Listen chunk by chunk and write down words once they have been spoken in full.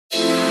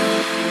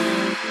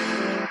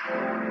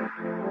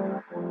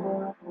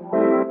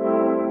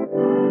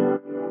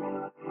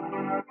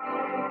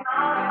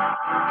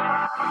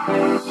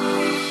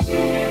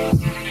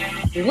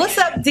What's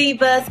up,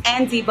 divas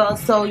and divos?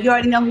 So you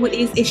already know who it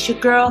is. It's your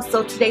girl.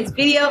 So today's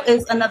video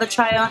is another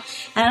try on,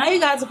 and I know you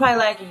guys are probably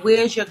like,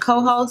 where's your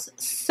co-host?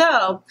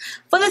 So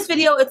for this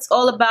video, it's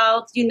all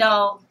about, you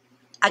know,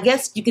 I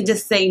guess you could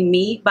just say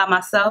me by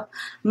myself.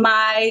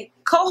 My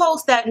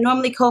co-host that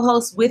normally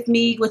co-hosts with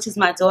me, which is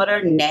my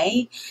daughter,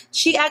 Nay,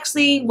 she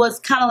actually was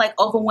kind of like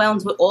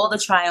overwhelmed with all the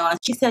try-ons.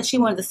 She said she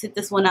wanted to sit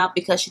this one out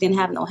because she didn't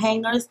have no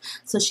hangers,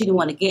 so she didn't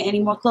want to get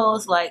any more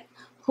clothes. Like,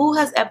 who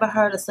has ever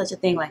heard of such a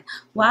thing? Like,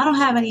 well, I don't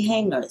have any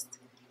hangers.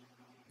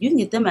 You can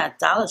get them at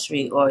Dollar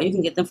Tree, or you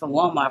can get them from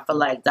Walmart for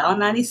like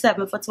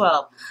 $1.97 for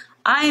 12.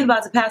 I ain't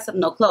about to pass up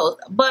no clothes.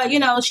 But, you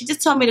know, she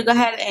just told me to go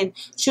ahead and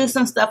choose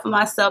some stuff for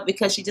myself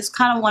because she just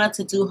kind of wanted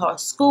to do her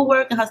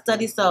schoolwork and her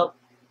studies. So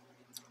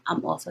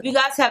I'm off. If you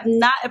guys have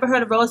not ever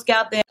heard of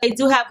Rosegal, then they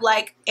do have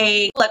like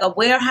a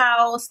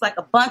warehouse, like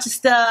a bunch of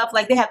stuff.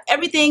 Like, they have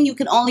everything you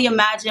can only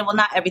imagine. Well,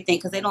 not everything,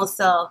 because they don't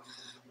sell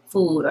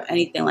food or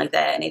anything like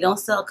that, and they don't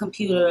sell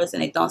computers,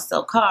 and they don't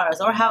sell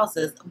cars or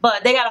houses,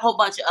 but they got a whole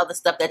bunch of other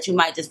stuff that you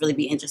might just really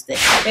be interested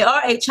in. They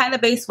are a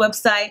China-based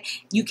website.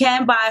 You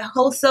can buy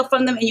wholesale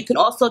from them, and you can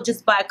also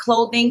just buy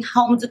clothing,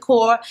 home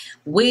decor,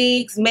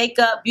 wigs,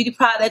 makeup, beauty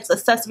products,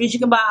 accessories. You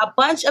can buy a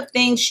bunch of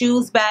things,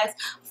 shoes, bags,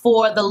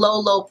 for the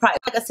low price.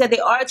 Like I said, they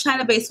are a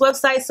China-based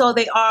website, so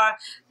they are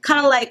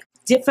kind of like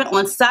different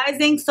on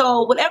sizing.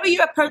 So whenever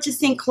you're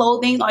purchasing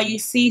clothing or you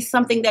see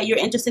something that you're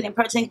interested in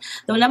purchasing,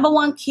 the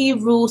 #1 key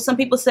rule, some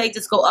people say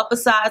just go up a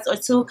size or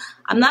two.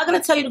 I'm not going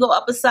to tell you to go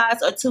up a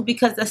size or two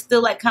because that's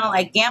still like kind of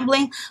like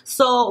gambling.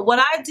 So what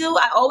I do,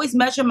 I always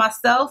measure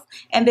myself,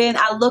 and then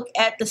I look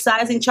at the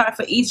sizing chart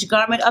for each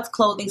garment of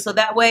clothing, so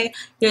that way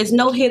there's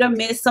no hit or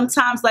miss.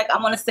 Sometimes, like, I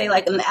want to say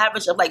like an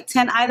average of like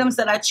 10 items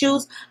that I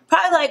choose,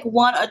 probably like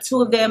 1 or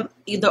 2 of them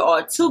either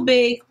are too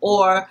big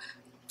or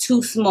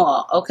too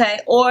small, okay?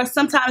 Or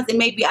sometimes it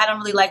may be I don't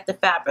really like the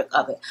fabric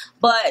of it.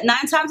 But 9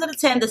 times out of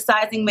 10, the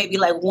sizing may be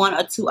like 1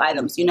 or 2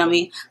 items, you know what I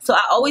mean? So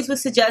I always would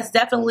suggest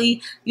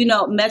definitely, you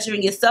know,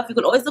 measuring your stuff. You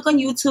can always look on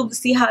YouTube to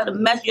see how to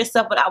measure your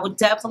stuff, but I would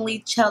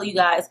definitely tell you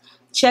guys,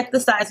 check the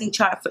sizing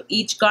chart for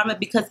each garment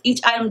because each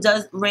item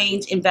does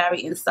range and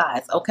vary in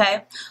size,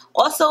 okay?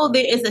 Also,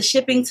 there is a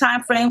shipping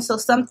time frame, so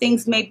some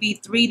things may be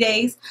 3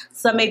 days,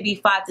 some may be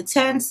 5 to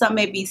 10, some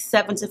may be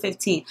 7 to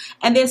 15,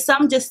 and then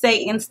some just say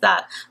in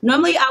stock.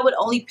 Normally, I would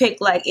only pick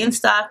like in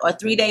stock or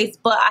 3 days,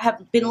 but I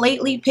have been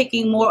lately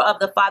picking more of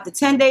the 5 to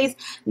 10 days.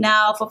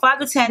 Now, for 5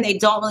 to 10, they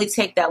don't really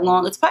take that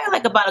long. It's probably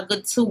like about a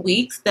good 2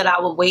 weeks that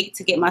I will wait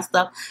to get my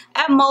stuff.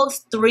 At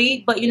most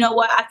 3, but you know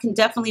what? I can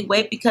definitely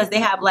wait because they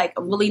have like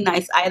really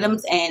nice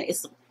items, and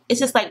it's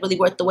just like really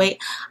worth the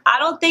wait. I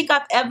don't think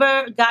I've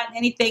ever gotten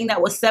anything that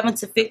was 7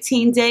 to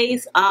 15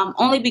 days,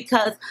 only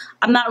because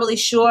I'm not really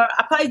sure.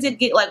 I probably did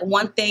get like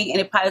one thing, and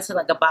it probably took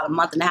like about a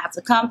month and a half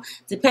to come,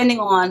 depending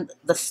on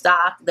the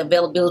stock, the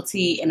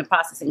availability, and the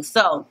processing.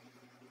 So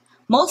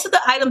most of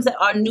the items that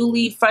are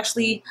newly,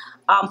 freshly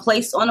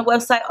placed on the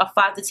website are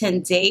 5 to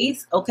 10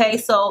 days, okay?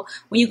 So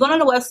when you go on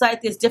the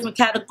website, there's different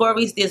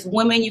categories. There's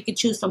women, you can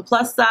choose from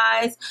plus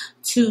size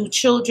to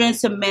children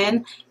to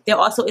men. There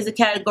also is a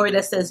category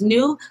that says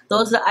new.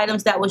 Those are the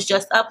items that was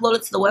just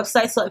uploaded to the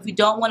website. So if you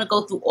don't want to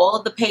go through all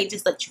of the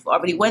pages that you've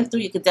already went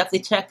through, you could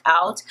definitely check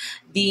out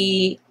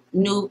the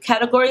new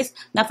categories.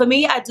 Now for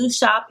me, I do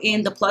shop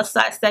in the plus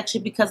size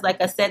section because,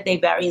 like I said, they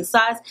vary in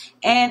size,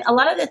 and a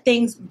lot of the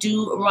things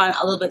do run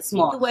a little bit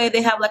small. Anyway,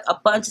 they have like a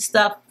bunch of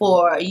stuff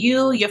for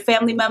you, your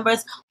family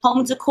members,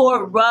 home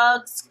decor,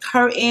 rugs,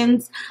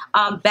 curtains,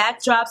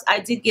 backdrops. I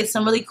did get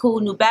some really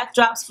cool new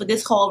backdrops for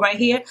this haul right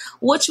here,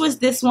 which was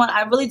this one.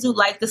 I really do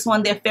like this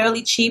one. They're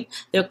fairly cheap.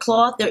 They're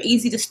cloth. They're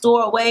easy to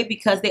store away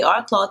because they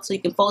are cloth, so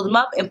you can fold them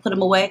up and put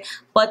them away,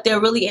 but they're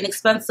really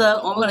inexpensive.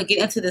 I'm going to get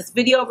into this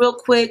video real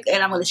quick,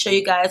 and I'm going to show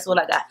you guys what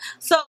I got.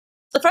 So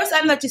the first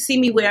item that you see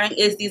me wearing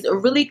is these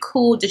really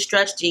cool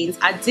distressed jeans.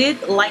 I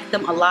did like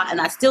them a lot,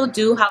 and I still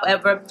do.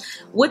 However,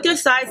 with their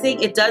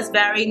sizing, it does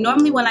vary.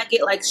 Normally when I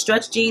get like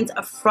stretch jeans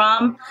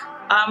from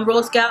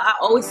Rosegal, I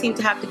always seem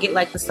to have to get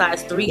like the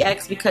size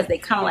 3X because they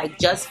kind of like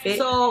just fit.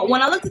 So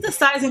when I looked at the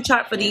sizing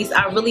chart for these,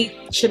 I really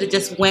should have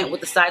just went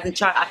with the sizing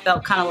chart. I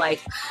felt kind of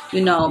like,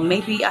 you know,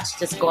 maybe I should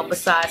just go up a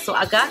size. So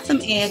I got them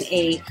in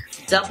a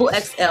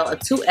XXL, a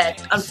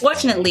 2X.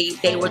 Unfortunately,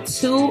 they were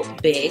too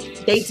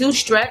big. They do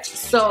stretch,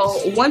 so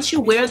once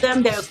you wear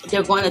them,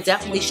 they're going to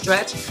definitely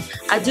stretch.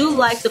 I do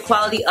like the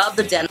quality of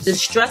the denim. The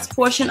stress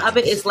portion of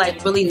it is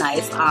like really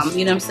nice.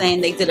 You know what I'm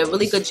saying? They did a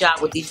really good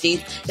job with these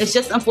jeans. It's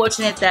just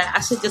unfortunate that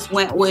I should just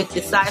went with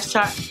the size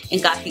chart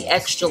and got the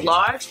extra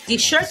large. The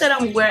shirt that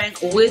I'm wearing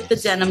with the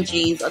denim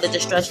jeans or the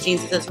distressed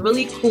jeans is this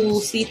really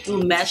cool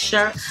see-through mesh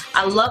shirt.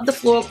 I love the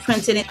floral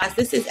print in it, as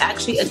this is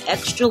actually an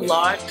extra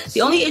large. The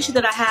only issue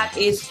that I have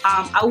is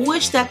I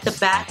wish that the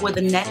back where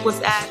the neck was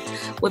at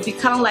would be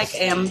kind of like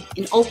an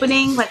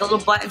opening, like a little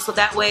button, so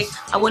that way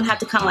I wouldn't have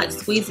to kind of like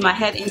squeeze my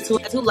head into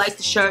it. I do like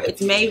the shirt.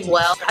 It's made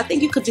well. I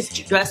think you could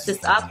just dress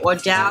this up or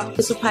down.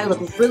 This would probably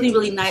look really,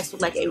 really nice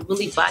with like a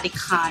really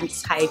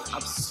bodycon type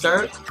of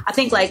skirt. I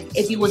think like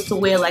if you was to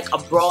wear like a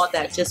bra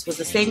that just was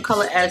the same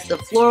color as the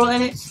floral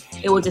in it,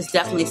 it would just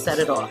definitely set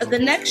it off. The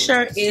next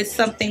shirt is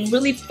something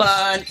really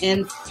fun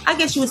and I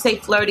guess you would say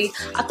flirty.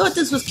 I thought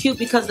this was cute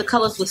because the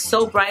colors were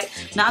so bright.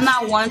 Now I'm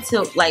not one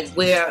to like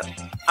wear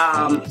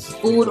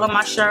food on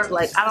my shirt.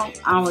 Like I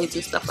don't really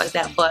do stuff like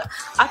that, but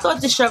I thought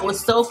this shirt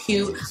was so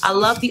cute. I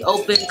love the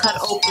cut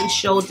open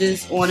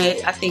shoulders on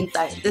it. I think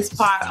that this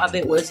part of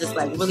it was just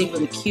like really,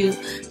 really cute.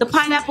 The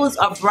pineapples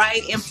are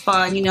bright and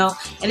fun, you know,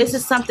 and this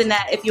is something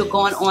that if you're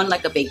going on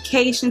like a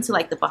vacation to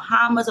like the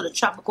Bahamas or the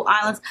tropical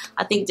islands,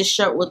 I think this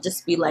shirt will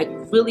just be like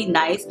really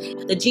nice.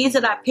 The jeans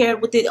that I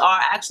paired with it are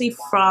actually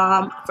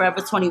from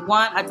Forever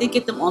 21. I did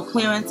get them on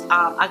clearance.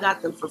 I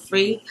got them for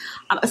free.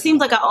 It seems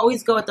like I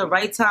always go at the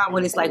right time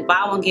when it's like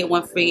buy one get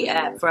one free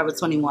at Forever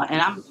 21,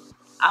 and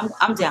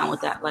I'm down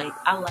with that. Like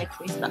I like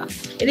free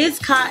stuff. It is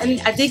cotton.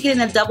 I did get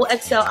in a double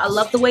XL. I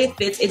love the way it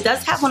fits. It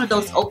does have one of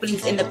those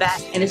openings in the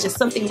back, and it's just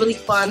something really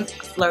fun,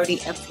 flirty,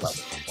 and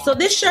flowy. So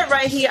this shirt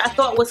right here, I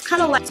thought was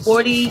kind of like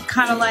sporty,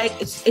 kind of like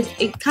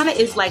it kind of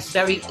is like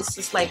it's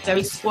just like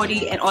very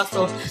sporty and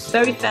also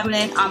very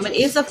feminine. It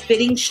is a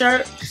fitting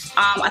shirt.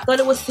 I thought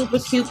it was super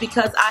cute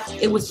because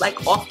it was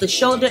like off the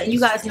shoulder, and you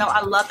guys know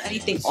I love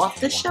anything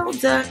off the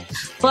shoulder.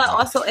 But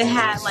also it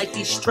had like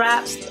these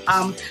straps.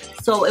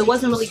 So it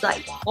wasn't really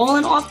like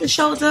falling off the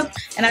shoulder,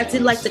 and I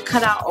did like the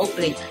cutout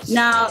opening.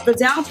 Now the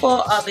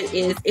downfall of it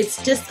is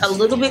it's just a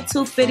little bit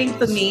too fitting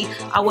for me.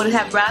 I would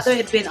have rather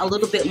it been a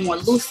little bit more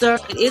looser.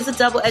 It is a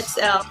double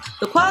XL.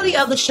 The quality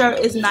of the shirt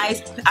is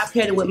nice. I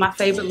paired it with my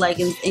favorite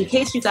leggings. In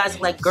case you guys are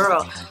like,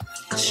 girl,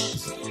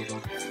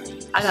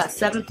 I got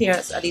 7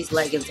 pairs of these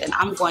leggings and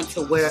I'm going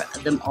to wear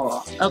them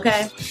all,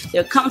 okay?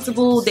 They're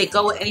comfortable, they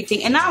go with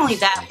anything. And not only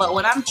that, but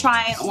when I'm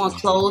trying on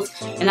clothes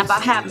and if I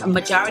have a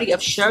majority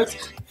of shirts,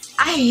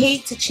 I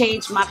hate to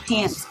change my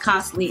pants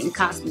constantly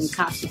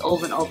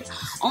over and over.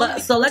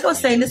 So like I was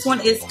saying, this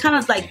one is kind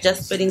of like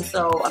just fitting,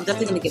 so I'm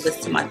definitely going to give this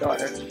to my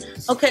daughter.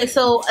 Okay,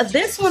 so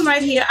this one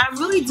right here, I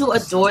really do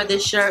adore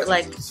this shirt.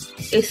 Like,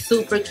 it's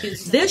super cute.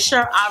 This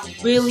shirt, I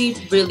really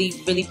do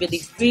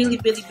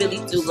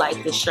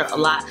like this shirt a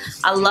lot.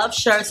 I love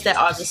shirts that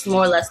are just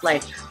more or less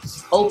like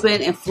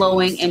open and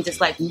flowing and just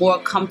like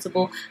more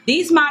comfortable.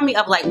 These remind me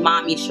of like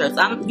mommy shirts.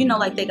 You know,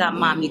 like they got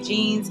mommy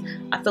jeans.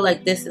 I feel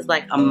like this is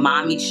like a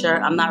mommy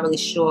shirt. I'm not really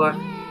sure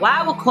why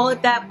I would call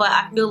it that, but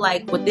I feel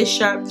like with this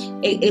shirt,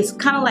 it's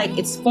kind of like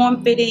it's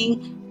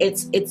form-fitting.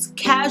 It's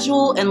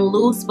casual and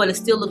loose, but it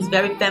still looks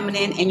very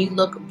feminine, and you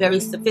look very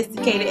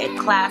sophisticated and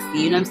classy,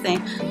 you know what I'm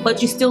saying?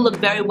 But you still look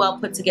very well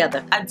put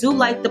together. I do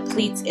like the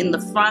pleats in the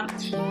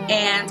front,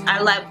 and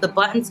I like the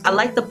buttons. I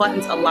like the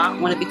buttons a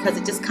lot on it because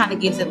it just kind of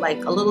gives it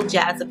like a little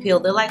jazz appeal.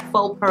 They're like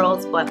faux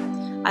pearls, but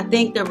I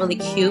think they're really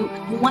cute.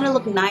 You want to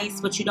look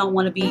nice, but you don't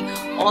want to be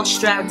all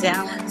strapped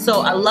down.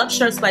 So I love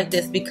shirts like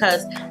this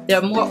because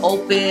they're more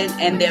open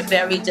and they're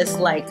very just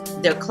like,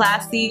 they're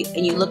classy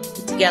and you look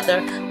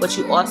together, but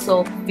you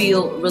also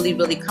feel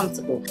really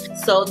comfortable.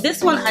 So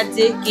this one I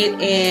did get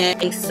in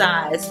a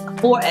size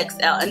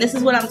 4XL, and this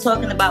is what I'm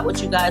talking about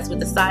with you guys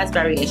with the size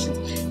variations.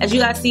 As you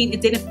guys see, it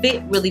didn't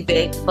fit really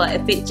big, but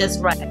it fit just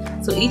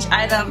right. So each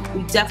item,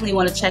 you definitely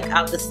want to check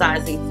out the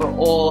sizing for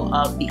all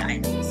of the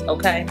items,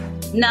 okay?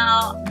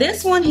 Now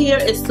this one here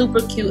is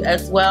super cute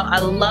as well. I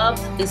love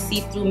the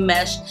see-through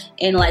mesh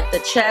in like the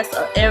chest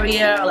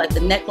area or like the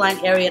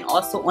neckline area, and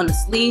also on the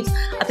sleeves.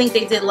 I think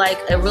they did like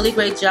a really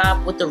great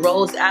job with the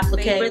rose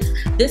applique.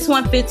 This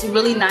one fits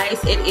really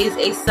nice. It is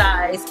a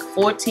size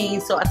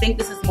 14, so I think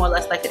this is more or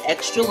less like an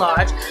extra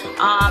large.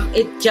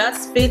 It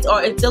just fits,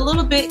 or it's a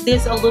little bit,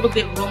 there's a little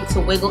bit room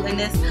to wiggle in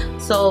this,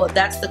 so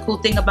that's the cool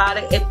thing about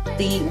it. If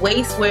the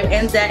waist where it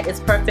ends at is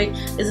perfect,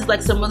 this is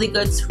like some really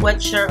good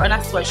sweatshirt, or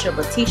not sweatshirt,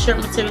 but t-shirt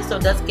material, so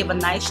it does give a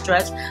nice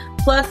stretch.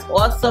 Plus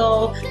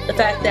also the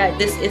fact that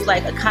this is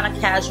like a kind of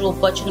casual,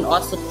 but you can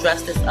also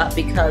dress this up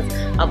because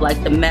of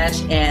like the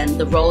mesh and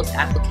the rose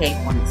applique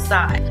on the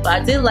side.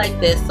 But I did like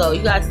this, so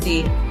you guys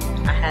see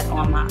I had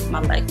on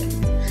my leggings.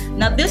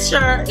 Now this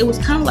shirt, it was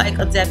kind of like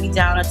a Debbie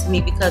Downer to me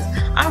because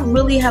I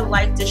really have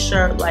liked this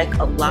shirt like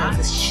a lot.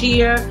 It's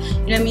sheer, you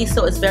know what I mean?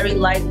 So it's very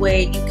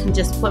lightweight. You can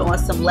just put on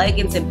some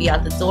leggings and be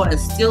out the door and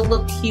still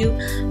look cute.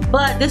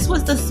 But this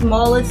was the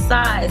smallest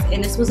size,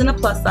 and this was in the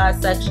plus size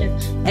section,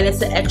 and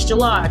it's an extra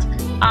large.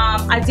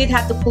 I did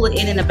have to pull it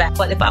in the back,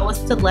 but if I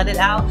was to let it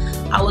out,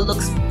 I would look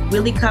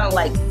really kind of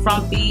like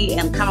frumpy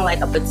and kind of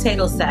like a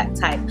potato sack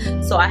type.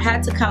 So I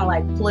had to kind of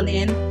like pull it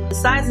in. The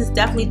sizes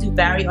definitely do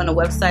vary on the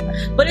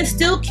website, but it's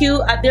still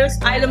cute. There's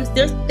items,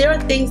 there are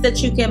things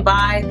that you can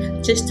buy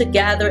just to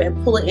gather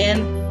and pull it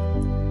in.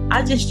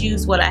 I just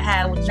used what I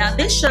had. Now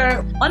this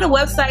shirt on the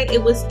website,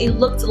 it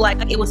looked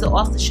like it was an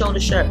off-the-shoulder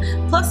shirt.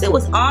 Plus it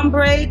was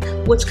ombre,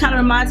 which kind of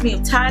reminds me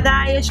of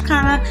tie-dye-ish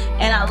kind of,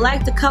 and I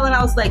liked the color, and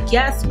I was like,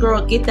 yes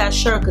girl, get that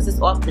shirt because it's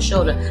off the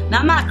shoulder. Now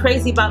I'm not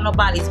crazy about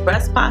nobody's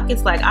breast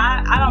pockets. Like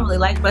I don't really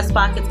like breast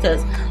pockets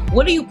because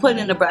what are you putting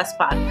in the breast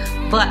pocket?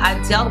 But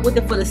I dealt with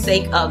it for the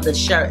sake of the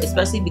shirt,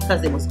 especially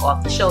because it was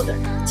off the shoulder.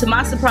 To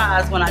my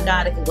surprise, when I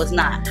got it, it was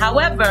not.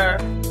 However,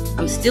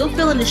 I'm still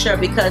feeling the shirt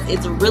because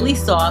it's really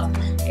soft.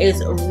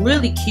 It's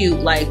really cute.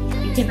 Like,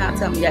 you cannot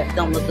tell me that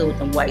don't look good with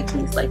them white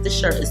jeans. Like, this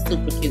shirt is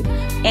super cute.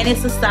 And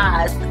it's a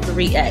size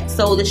 3X.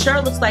 So the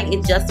shirt looks like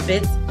it just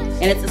fits,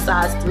 and it's a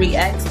size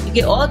 3X. You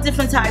get all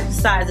different types of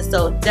sizes,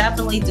 so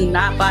definitely do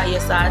not buy your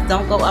size.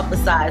 Don't go up a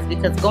size,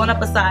 because going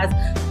up a size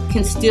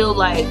can still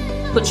like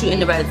put you in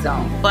the red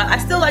zone. But I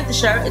still like the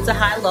shirt. It's a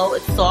high-low,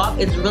 it's soft,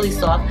 it's really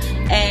soft,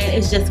 and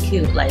it's just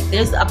cute. Like,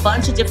 there's a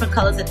bunch of different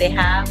colors that they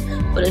have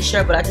for the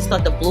shirt, but I just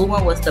thought the blue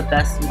one was the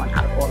best one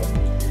out of all of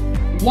them.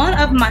 One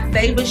of my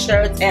favorite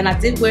shirts, and I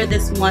did wear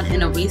this one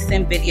in a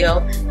recent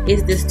video,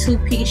 is this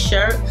two-piece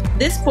shirt.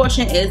 This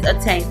portion is a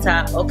tank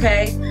top,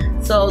 okay?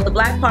 So the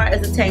black part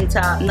is a tank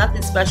top,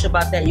 nothing special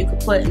about that. You could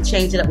put and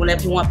change it up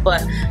whenever you want,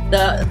 but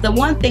the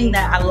one thing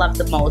that I loved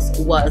the most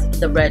was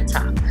the red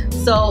top.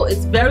 So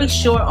it's very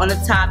short on the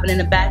top, and in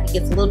the back it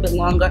gets a little bit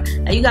longer.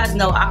 Now you guys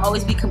know I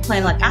always be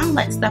complaining like I don't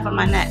like stuff on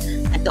my neck.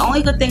 And the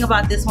only good thing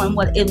about this one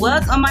was it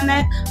was on my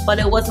neck, but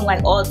it wasn't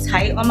like all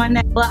tight on my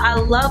neck. But I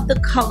love the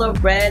color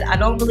red. I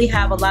don't really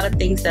have a lot of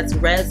things that's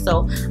red,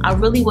 so I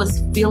really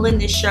was feeling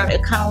this shirt.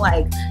 It kind of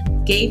like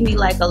gave me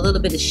like a little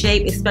bit of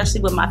shape,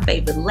 especially with my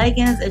favorite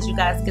leggings. As you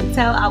guys can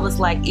tell, I was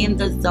like in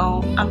the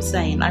zone. I'm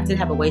saying I did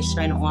have a waist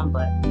trainer on,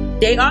 but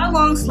they are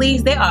long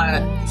sleeves. They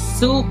are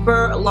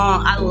super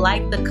long. I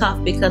like the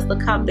cuff because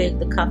look how big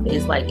the cuff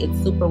is. Like, it's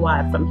super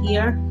wide from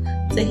here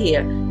to here,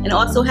 and it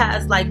also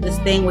has like this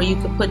thing where you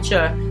can put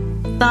your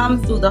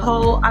thumb through the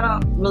hole. I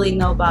don't really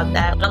know about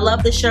that, but I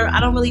love the shirt. I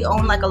don't really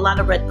own like a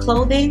lot of red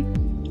clothing,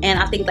 and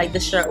I think like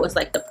this shirt was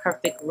like the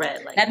perfect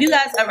red. Like, now if you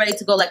guys are ready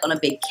to go like on a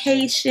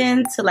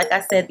vacation to, like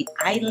I said, the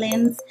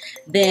islands,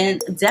 then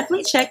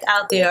definitely check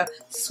out their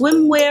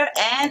swimwear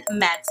and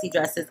maxi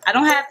dresses. I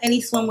don't have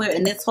any swimwear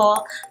in this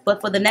haul,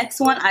 but for the next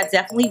one I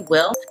definitely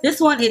will. This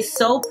one is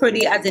so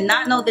pretty. I did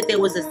not know that there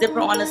was a zipper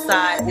on the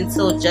side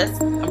until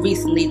just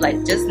recently,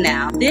 like just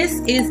now. This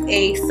is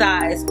a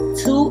size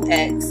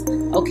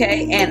 2X,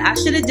 okay, and I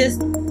should have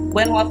just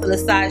went off of the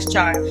size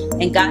chart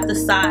and got the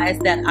size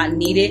that I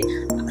needed.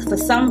 For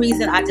some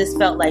reason I just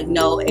felt like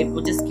no, it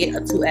would just get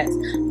a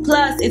 2X.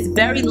 Plus it's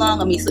very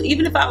long on me, so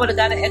even if I would have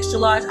got an extra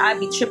large, I'd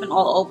be tripping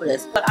all over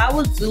this. What I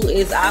will do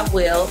is I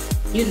will,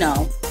 you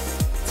know,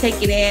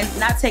 take it in,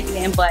 not take it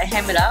in, but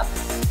hem it up,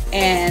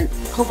 and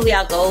hopefully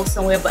I'll go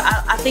somewhere. But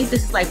I think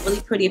this is like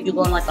really pretty if you're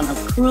going like on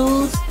a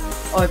cruise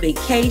or a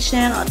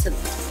vacation, or to,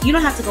 you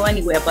don't have to go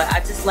anywhere, but I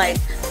just like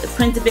the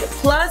print of it.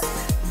 Plus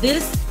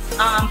this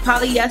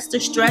polyester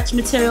stretch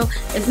material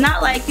is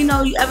not like, you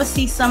know, you ever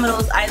see some of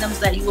those items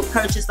that you would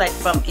purchase like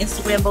from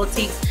Instagram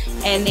boutiques,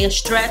 and they're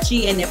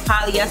stretchy and they're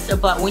polyester,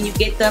 but when you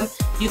get them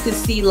you can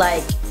see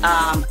like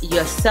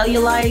your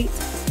cellulite,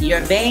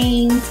 your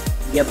veins,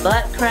 your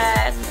butt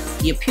crack,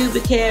 your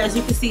pubic hairs.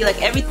 You can see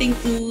like everything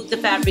through the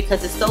fabric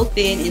because it's so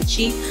thin and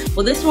cheap.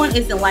 Well, this one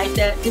isn't like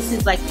that. This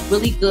is like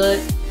really good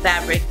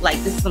fabric. Like,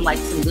 this is some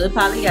good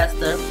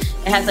polyester.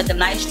 It has like a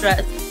nice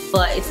stretch,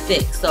 but it's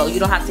thick, so you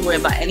don't have to worry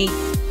about any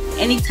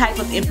type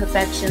of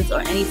imperfections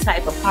or any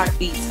type of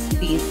heartbeats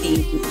being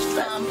seen through the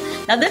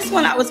stretch. Now this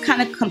one I was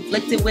kind of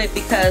conflicted with,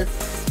 because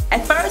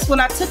at first when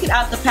I took it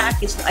out the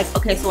package, like,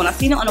 okay, so when I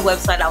seen it on the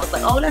website I was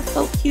like, oh, that's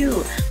so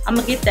cute, I'm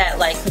gonna get that,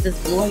 like, because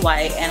it's blue and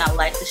white and I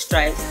like the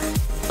stripes.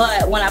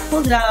 But when I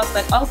pulled it out I was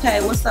like,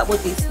 okay, what's up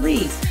with these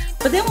sleeves?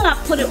 But then when I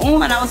put it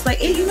on, I was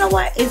like, you know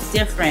what, it's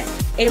different.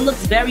 It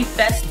looks very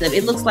festive.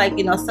 It looks like,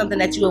 you know, something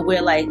that you would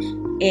wear like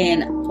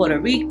in Puerto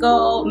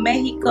Rico,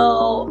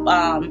 Mexico,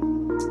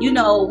 you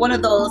know, one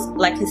of those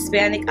like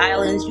Hispanic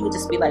islands. You would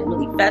just be like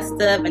really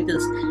festive and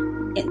just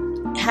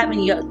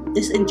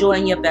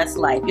enjoying your best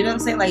life. You know what I'm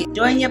saying? Like,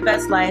 enjoying your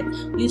best life.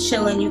 You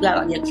chilling, you got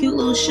on your cute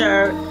little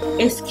shirt.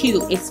 It's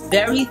cute. It's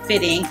very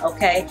fitting,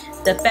 okay?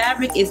 The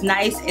fabric is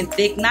nice and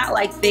thick. Not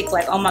like thick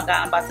like, oh my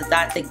god, I'm about to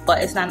die thick,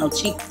 but it's not no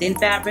cheap thin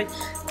fabric.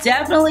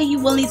 Definitely you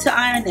will need to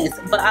iron this,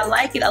 but I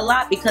like it a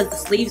lot because the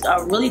sleeves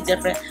are really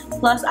different.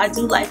 Plus I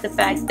do like the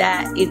fact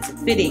that it's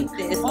fitting.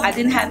 I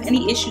didn't have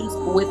any issues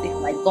with it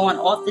like going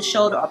off the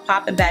shoulder or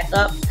popping back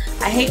up.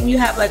 I hate when you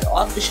have like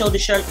off the shoulder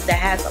shirt that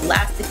has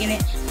elastic in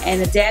it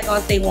and the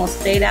daggone thing won't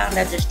stay down.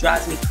 That just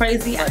drives me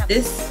crazy. But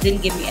this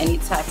didn't give me any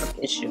type of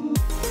issue.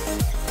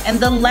 And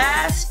the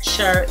last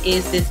shirt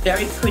is this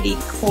very pretty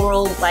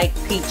coral like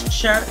peach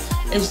shirt.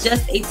 It's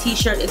just a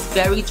t-shirt. It's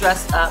very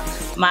dressed up.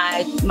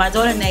 My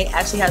daughter Nate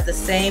actually has the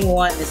same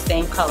one, the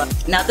same color.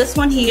 Now this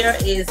one here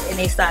is in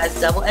a size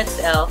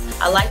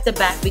XXL. I like the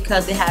back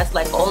because it has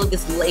like all of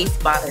this lace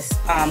bodice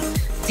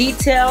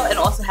detail and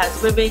also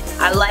has ribbing.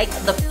 I like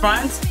the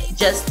front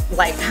just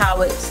like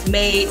how it's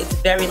made. It's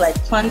very like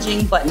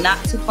plunging, but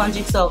not too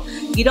plunging, so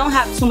you don't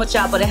have too much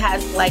out, but it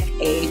has like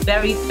a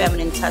very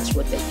feminine touch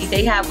with it.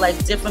 They have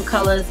like different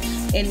colors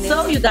in there.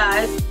 So you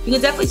guys, you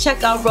can definitely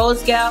check out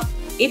Rosegal.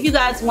 If you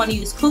guys want to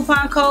use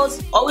coupon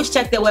codes, always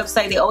check their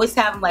website. They always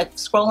have them like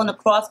scrolling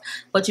across,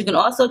 but you can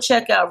also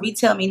check out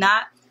Retail Me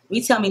Not.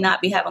 Retail Me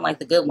Not be having like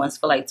the good ones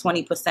for like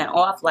 20%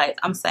 off. Like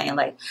I'm saying,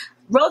 like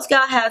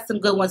Rosegal has some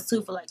good ones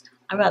too for like,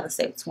 I'd rather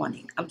save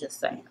 20. I'm just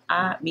saying.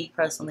 Me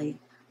personally,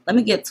 let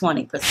me get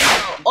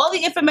 20%. All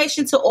the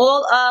information to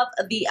all of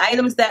the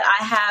items that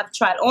I have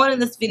tried on in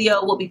this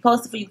video will be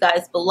posted for you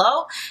guys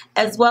below.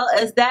 As well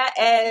as that,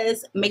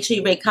 as make sure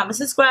you rate, comment,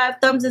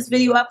 subscribe, thumbs this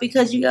video up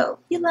because you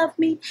love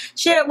me.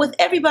 Share it with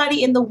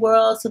everybody in the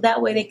world so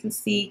that way they can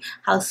see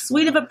how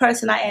sweet of a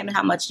person I am and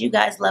how much you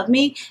guys love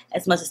me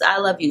as much as I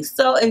love you.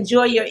 So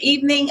enjoy your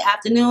evening,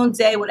 afternoon,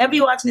 day, whenever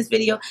you're watching this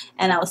video,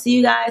 and I will see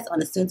you guys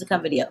on a soon to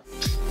come video.